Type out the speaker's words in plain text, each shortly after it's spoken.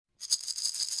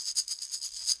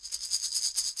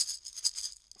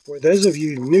For those of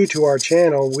you new to our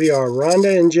channel, we are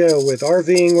Rhonda and Joe with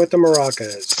RVing with the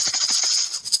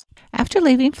Moracas. After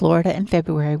leaving Florida in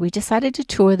February, we decided to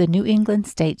tour the New England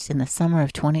states in the summer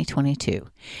of 2022.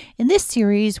 In this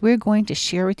series, we're going to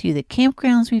share with you the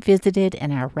campgrounds we visited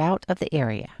and our route of the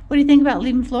area. What do you think about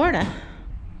leaving Florida?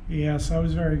 Yes, I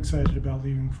was very excited about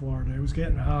leaving Florida. It was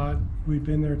getting hot. We've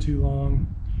been there too long.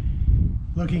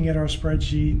 Looking at our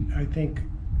spreadsheet, I think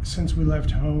since we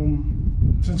left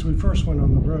home, since we first went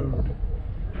on the road,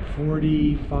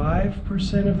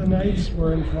 45% of the nights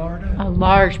were in Florida. A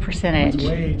large percentage. That's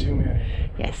way too many.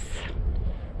 Yes.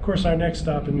 Of course, our next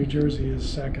stop in New Jersey is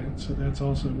second, so that's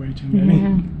also way too many.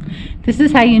 Yeah. This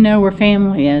is how you know where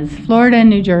family is. Florida and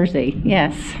New Jersey,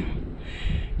 yes.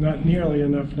 Not nearly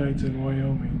enough nights in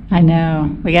Wyoming. I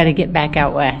know. We got to get back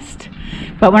out west.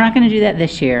 But we're not going to do that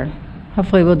this year.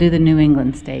 Hopefully we'll do the New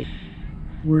England state.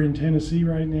 We're in Tennessee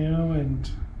right now, and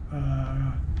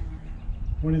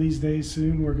one of these days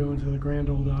soon we're going to the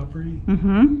Grand Ole Opry.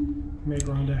 Make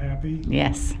Rhonda happy.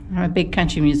 Yes, I'm a big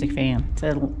country music fan.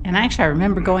 And actually I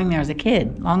remember going there as a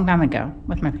kid, a long time ago,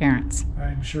 with my parents.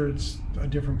 I'm sure it's a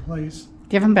different place.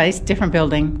 Different place, different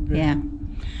building, yeah.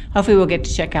 Hopefully we'll get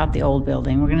to check out the old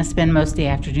building. We're going to spend most of the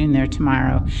afternoon there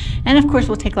tomorrow. And of course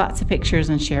we'll take lots of pictures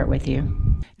and share it with you.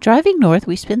 Driving north,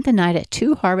 we spent the night at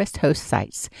two Harvest Host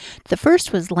sites. The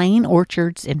first was Lane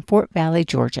Orchards in Fort Valley,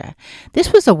 Georgia.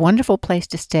 This was a wonderful place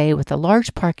to stay with a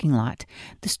large parking lot.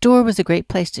 The store was a great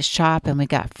place to shop, and we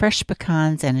got fresh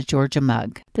pecans and a Georgia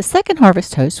mug. The second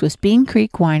Harvest Host was Bean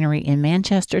Creek Winery in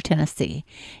Manchester, Tennessee.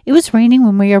 It was raining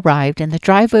when we arrived, and the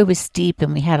driveway was steep,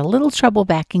 and we had a little trouble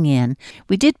backing in.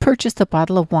 We did purchase a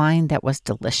bottle of wine that was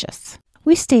delicious.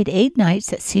 We stayed 8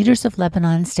 nights at Cedars of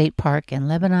Lebanon State Park in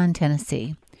Lebanon,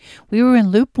 Tennessee. We were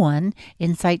in Loop 1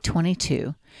 in Site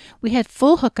 22. We had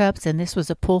full hookups, and this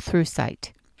was a pull-through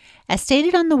site. As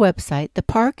stated on the website, the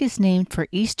park is named for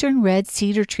eastern red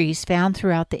cedar trees found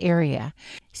throughout the area.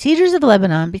 Cedars of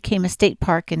Lebanon became a state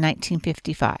park in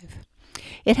 1955.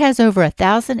 It has over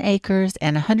 1,000 acres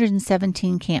and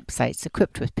 117 campsites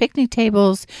equipped with picnic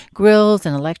tables, grills,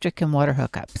 and electric and water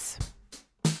hookups.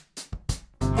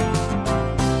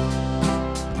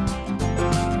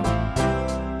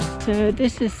 So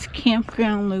this is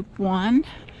Campground Loop 1,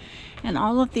 and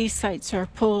all of these sites are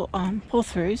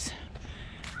pull-throughs.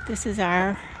 This is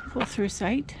our pull-through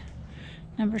site,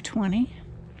 number 20.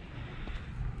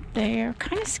 They're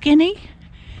kind of skinny.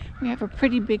 We have a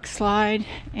pretty big slide,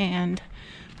 and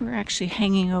we're actually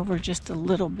hanging over just a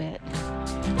little bit.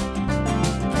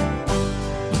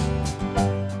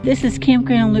 This is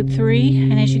Campground Loop 3,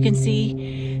 and as you can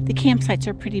see, the campsites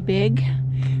are pretty big.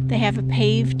 They have a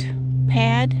paved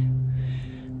pad,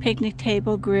 picnic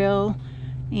table, grill,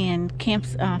 and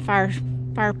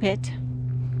fire pit.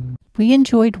 We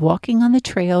enjoyed walking on the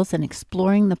trails and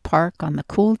exploring the park on the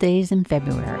cool days in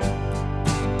February.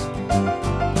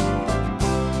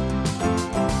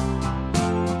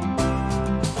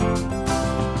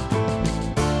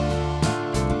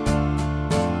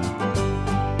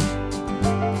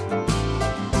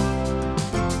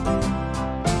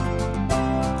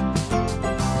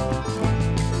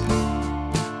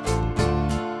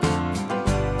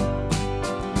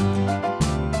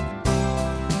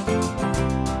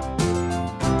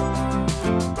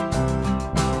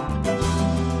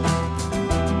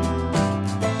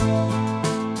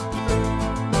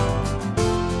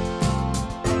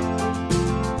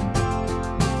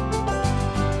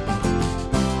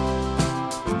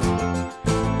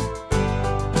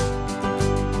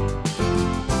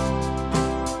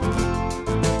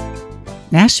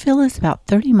 Nashville is about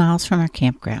 30 miles from our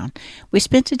campground. We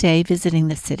spent a day visiting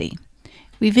the city.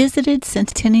 We visited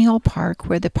Centennial Park,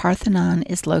 where the Parthenon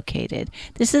is located.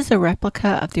 This is a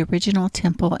replica of the original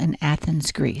temple in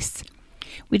Athens, Greece.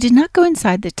 We did not go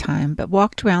inside this time, but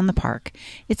walked around the park.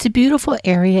 It's a beautiful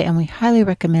area, and we highly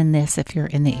recommend this if you're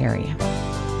in the area.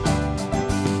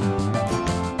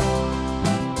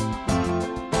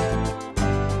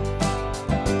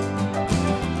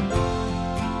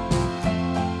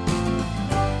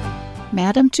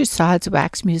 Madame Tussauds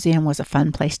Wax Museum was a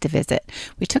fun place to visit.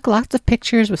 We took lots of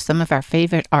pictures with some of our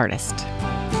favorite artists.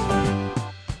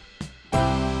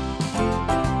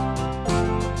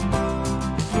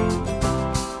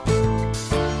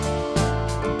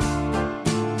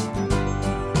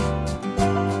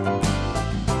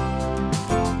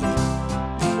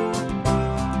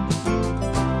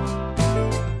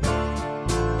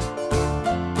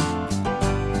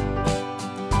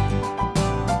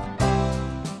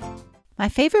 My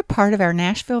favorite part of our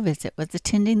Nashville visit was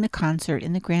attending the concert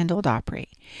in the Grand Ole Opry.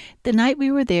 The night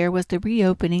we were there was the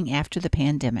reopening after the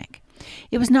pandemic.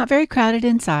 It was not very crowded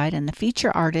inside, and the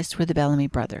feature artists were the Bellamy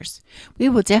brothers. We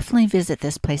will definitely visit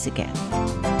this place again.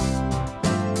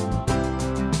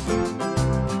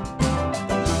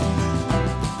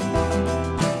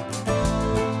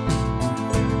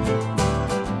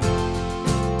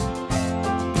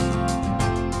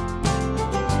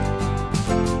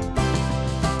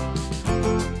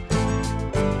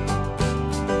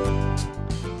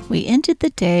 We ended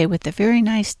the day with a very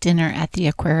nice dinner at the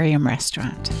aquarium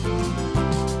restaurant.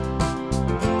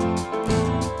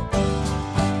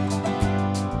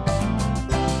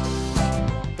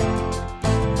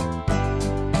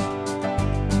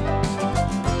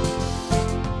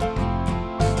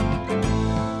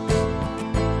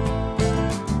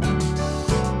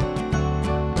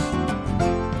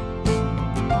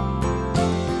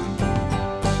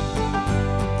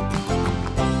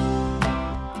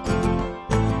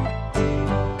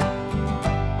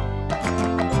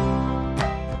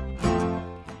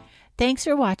 Thanks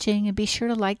for watching, and be sure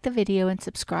to like the video and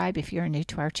subscribe if you're new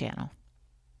to our channel.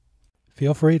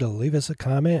 Feel free to leave us a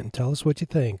comment and tell us what you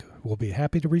think. We'll be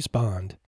happy to respond.